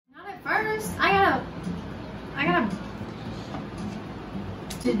first, I gotta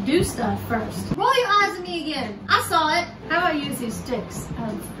do stuff first. Roll your eyes at me again. I saw it. How about I use these sticks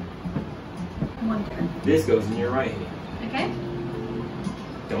of wonder? This goes in your right hand. Okay.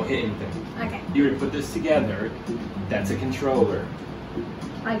 Don't hit anything. Okay. You were to put this together. That's a controller.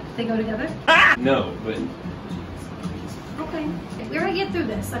 Like they go together? Ah! No, but. Okay. We're gonna get through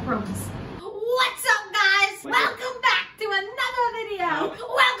this, I promise. What's up, guys? Welcome back to another video.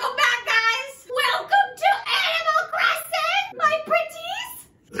 Welcome back, guys. Welcome to Animal Crossing, my pretties.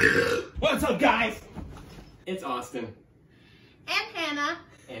 What's up, guys? It's Austin. And Hannah.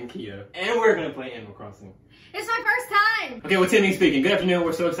 And Kia. And we're gonna play Animal Crossing. It's my first time. Okay, well, Timmy speaking. Good afternoon.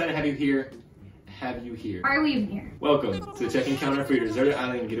 We're so excited to have you here. Why are we even here? Welcome to the check-in counter for your deserted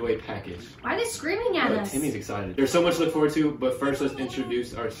island getaway package. Why are they screaming at us? Timmy's excited. There's so much to look forward to, but first let's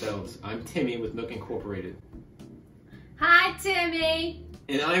introduce ourselves. I'm Timmy with Nook Incorporated. Hi, Timmy.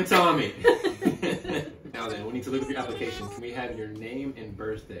 And I'm Tommy. Now then, we need to look at your application. Can we have your name and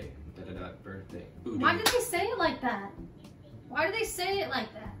birthday? Birthday. Ooh, why did they say it like that? Why do they say it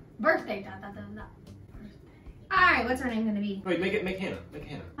like that? Birthday, ... Alright, what's her name gonna be? Wait, make Hannah. Make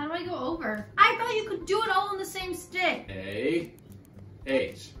Hannah. How do I go over? I thought you could do it all on the same stick. A.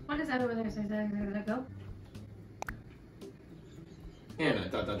 H. What is that over there? Say that go? Hannah, ...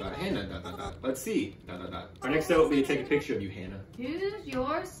 Hannah, ... Let's see, ... Our next step will be to take a picture of you, Hannah. Use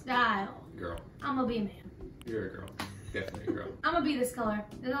your style. Girl. I'm gonna be a man. You're a girl. Definitely a girl. I'm gonna be this color.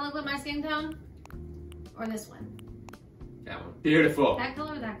 Does that look like my skin tone? Or this one? That one. Beautiful. That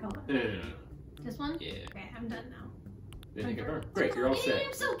color or that color? No. This one? Yeah. Okay, I'm done now. Then you confirm. Great, you're all set.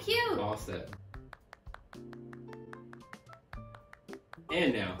 I'm so cute. All set.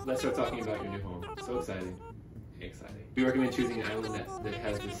 And now, let's start talking about your new home. So exciting. Exciting. We recommend choosing an island that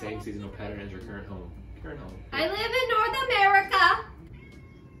has the same seasonal pattern as your current home. I live in North America.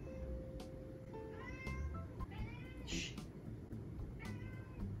 Shh.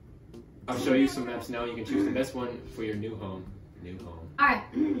 I'll show you some maps now. You can choose the best one for your new home. Alright.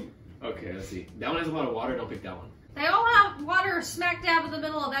 Okay, let's see. That one has a lot of water. Don't pick that one. They all have water smack dab in the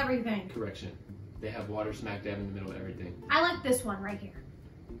middle of everything. Correction. They have water smack dab in the middle of everything. I like this one right here.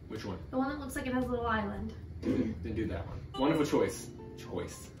 Which one? The one that looks like it has a little island. Then do that one. Wonderful choice.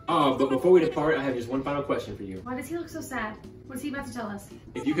 Oh, but before we depart, I have just one final question for you. Why does he look so sad? What is he about to tell us?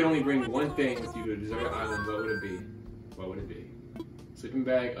 If you could only bring one thing with you to a deserted island, what would it be? What would it be? Sleeping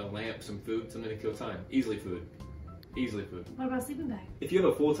bag, a lamp, some food, something to kill time. Easily food. What about a sleeping bag? If you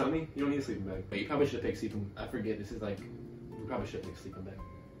have a full tummy, you don't need a sleeping bag. But you probably should have picked sleeping. I forget. This is like, we probably should have picked sleeping bag.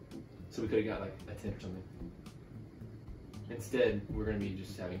 So we could have got like a tent or something. Instead, we're gonna be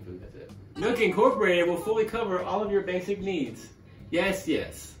just having food. That's it. Nook Incorporated will fully cover all of your basic needs. Yes.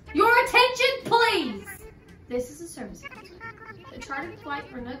 Your attention, please. This is a service announcement. The chartered flight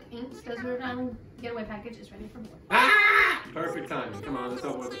for Nook Inc.'s Desert Island Getaway Package is ready for board. Ah! Perfect timing. Come on, let's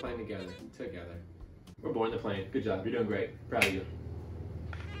all board the plane together. We're boarding the plane. Good job. You're doing great. Proud of you.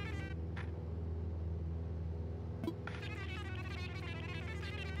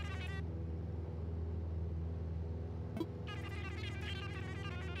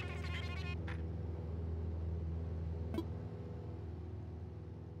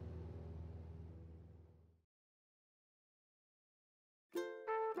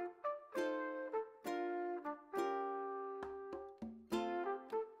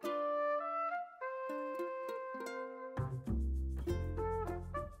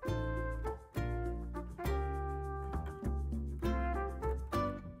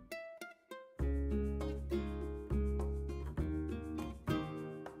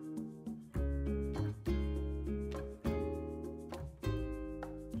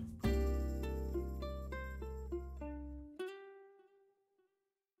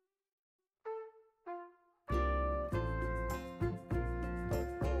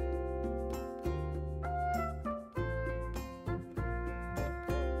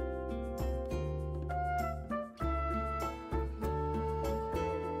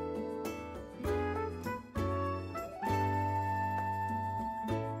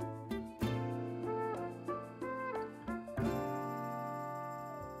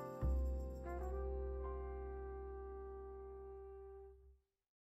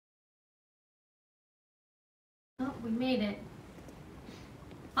 Oh, we made it.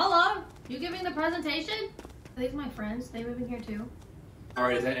 Hello? You giving the presentation? Are these my friends? They live in here too?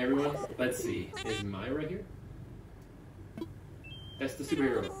 Alright, is that everyone? Let's see. Is Myra here? That's the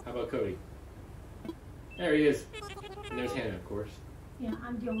superhero. How about Cody? There he is. And there's Hannah, of course. Yeah,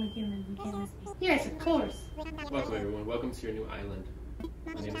 I'm the only human who can this. Yes, of course. Welcome, everyone. Welcome to your new island.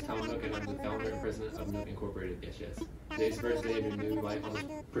 My name is Tom Nook, and I'm the founder and president of Nook Incorporated. Yes, yes. Today's the first day of your new life on this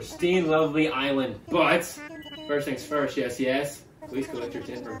pristine, lovely island. But, first things first, yes, yes. Please collect your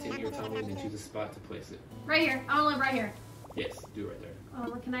tent from Timmy or Tommy and then choose a spot to place it. Right here. I want to live right here. Yes, do it right there.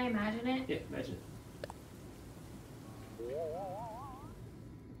 Oh, can I imagine it? Yeah, imagine it.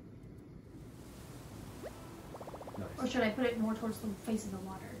 Nice. Or should I put it more towards the face of the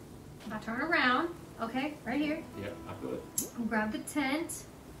water? If I turn around, okay, right here. Yep, I feel it. Grab the tent.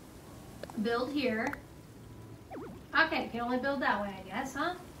 Build here. Okay, can only build that way, I guess,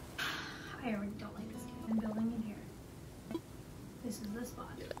 huh? I already don't like this kid. I'm building in here. This is the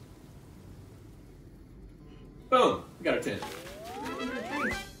spot. Yep. Boom! We got our tent.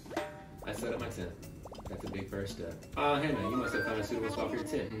 I set up my tent. That's a big first step. Hannah, you must have found a suitable spot for your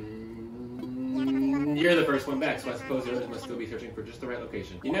tent. You're the first one back, so I suppose the others must still be searching for just the right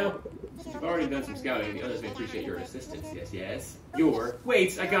location. You know, since you've already done some scouting, the others may appreciate your assistance. Yes, yes.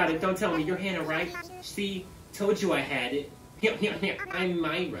 Wait, I got it. Don't tell me. You're Hannah, right? See? Told you I had it. I'm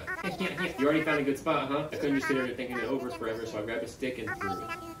Myra. You already found a good spot, huh? I couldn't just sit there thinking it over forever, so I grabbed a stick and threw it.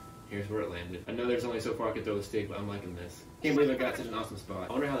 Here's where it landed. I know there's only so far I could throw the stick, but I'm liking this. Can't believe I got such an awesome spot.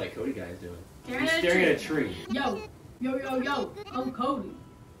 I wonder how that Cody guy is doing. He's staring at a tree. Yo. I'm Cody.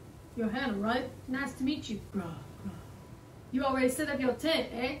 You're Hannah, right? Nice to meet you. You already set up your tent,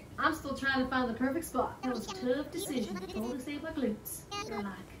 eh? I'm still trying to find the perfect spot. That was a tough decision. Totally saved my glutes. You're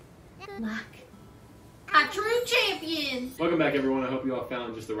like a true champion. Welcome back, everyone. I hope you all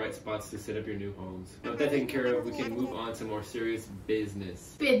found just the right spots to set up your new homes. Now, with that taken care of, we can move on to more serious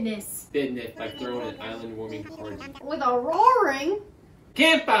business. Business, like throwing an island warming party. With a roaring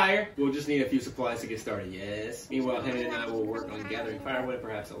campfire! We'll just need a few supplies to get started, yes? Meanwhile, Hannah and I will work on gathering firewood,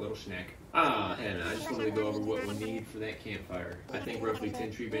 perhaps a little snack. Hannah, I just wanted to go over what we'll need for that campfire. I think roughly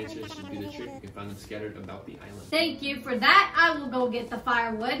 10 tree branches should do the trick. You can find them scattered about the island. Thank you for that. I will go get the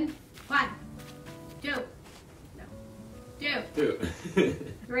firewood. 1, 2, 3. No, I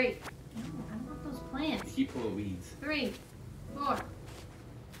don't want those plants. Keep pulling weeds. 3, 4.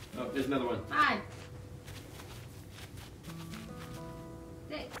 Oh, there's another one. 5,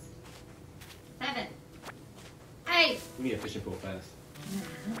 6, 7, 8. We need a fishing pole fast.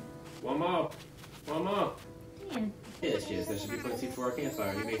 One more. Man. Yes, that should be plenty for our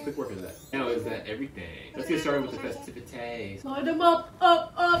campfire. You made quick work of that. Now, is that everything? Let's get started with the festivities. Light them up,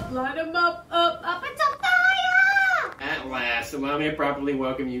 light them up until fire! At last, allow me to properly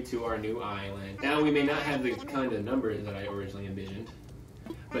welcome you to our new island. Now, we may not have the kind of number that I originally envisioned,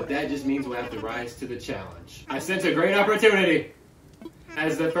 but that just means we'll have to rise to the challenge. I sense a great opportunity.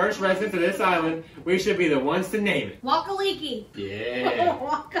 As the first residents of this island, we should be the ones to name it. Wakaliki. Yeah.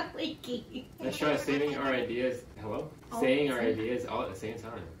 Wakaliki. Let's try saying our ideas. Hello? Saying our ideas all at the same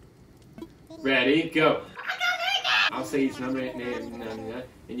time. Ready? Go. I'll say each number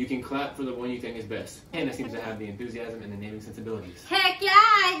and you can clap for the one you think is best. Hannah seems to have the enthusiasm and the naming sensibilities. Heck yeah,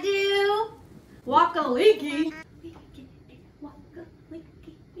 I do. Wakaliki.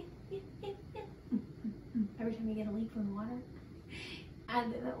 Every time you get a leak from water, I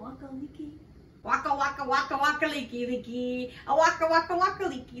do that wakaliki. Waka leaky leaky. A waka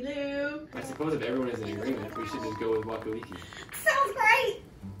leaky loo. I suppose if everyone is in agreement, we should just go with Wakaliki. Sounds great.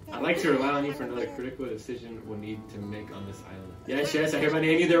 I'd like to rely on you for another critical decision we'll need to make on this island. Yes, I hereby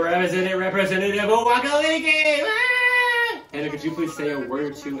name you the representative of Wakaliki! Hannah, could you please say a word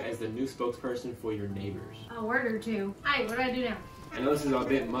or two as the new spokesperson for your neighbors? A word or two. Alright, what do I do now? I know this is a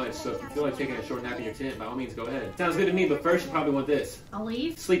bit much, so if you feel like taking a short nap in your tent, by all means go ahead. Sounds good to me, but first you probably want this. I'll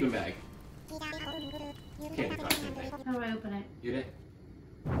leave? Sleeping bag. Can't be fast anything. How do I open it? You did.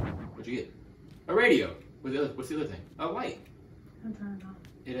 What'd you get? A radio. What's the other thing? A light. I'm turning it on.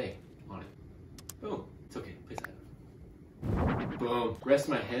 Hit A on it. Boom. It's okay. Place that. Boom. Rest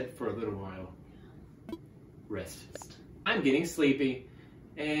my head for a little while. Rest. I'm getting sleepy.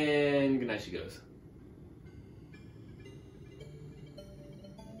 And good night she goes.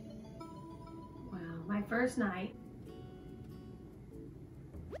 Wow, my first night.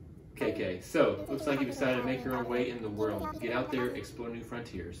 KK, so, looks like you decided to make your own way in the world. Get out there, explore new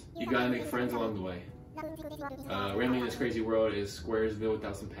frontiers. You gotta make friends along the way. Rambling in this crazy world is Squaresville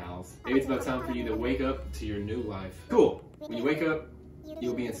without some pals. Maybe it's about time for you to wake up to your new life. Cool! When you wake up,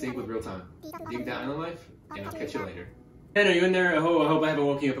 you'll be in sync with real time. Dig that island life, and I'll catch you later. Hannah, are you in there? I hope I haven't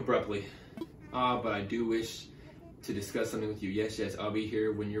woken you up abruptly. But I do wish to discuss something with you. Yes, I'll be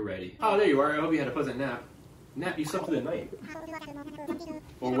here when you're ready. Oh, there you are. I hope you had a pleasant nap. Nap? You slept through the night.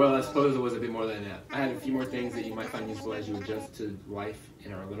 Or, well, I suppose it was a bit more than a nap. I have a few more things that you might find useful as you adjust to life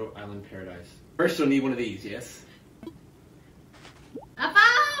in our little island paradise. First, you'll need one of these, yes? A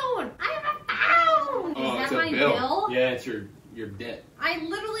phone! I have a phone! Oh, Is it's that a my bill. bill? Yeah, it's your your debt. I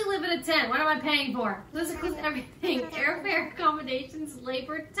literally live in a tent. What am I paying for? This includes everything. Airfare, accommodations,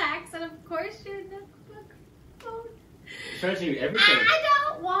 labor, tax, and of course your notebook, phone. Charging you everything. I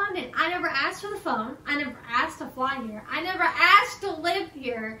don't want it. I never asked for the phone. I never asked to fly here. I never asked to live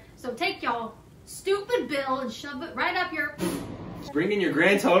here. So take y'all stupid bill and shove it right up your... Bringing your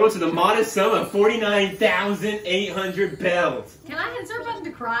grand total to the modest sum of 49,800 bells. Can I insert button to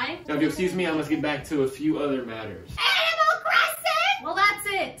cry? Now, if you'll excuse me, I must get back to a few other matters. Animal Crossing! Well, that's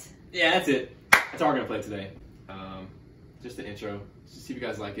it. Yeah, that's it. That's all we're gonna play today. Just the intro. Just see if you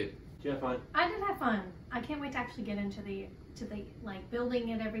guys like it. Did you have fun? I did have fun. I can't wait to actually get into the like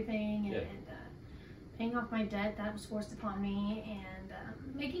building and everything and paying off my debt that was forced upon me and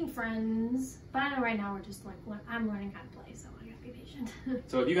making friends. But I know right now we're just like I'm learning how to play, so I gotta be patient.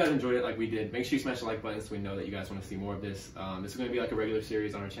 So if you guys enjoyed it like we did, make sure you smash the like button so we know that you guys want to see more of this. This is going to be like a regular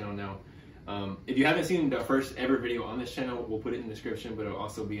series on our channel now. If you haven't seen the first ever video on this channel, we'll put it in the description, but it'll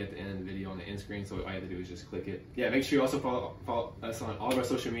also be at the end of the video on the end screen, so all you have to do is just click it. Yeah, make sure you also follow us on all of our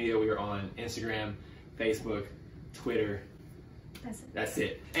social media. We are on Instagram, Facebook, Twitter. That's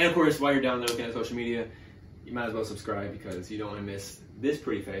it. And of course, while you're down there looking at social media, you might as well subscribe because you don't want to miss this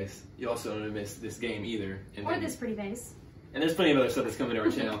pretty face. You also don't want to miss this game either. And or this pretty face. And there's plenty of other stuff that's coming to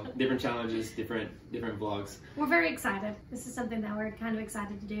our channel. Different challenges, different vlogs. We're very excited. This is something that we're kind of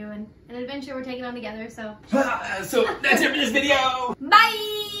excited to do and an adventure we're taking on together, so. So that's it for this video! Bye!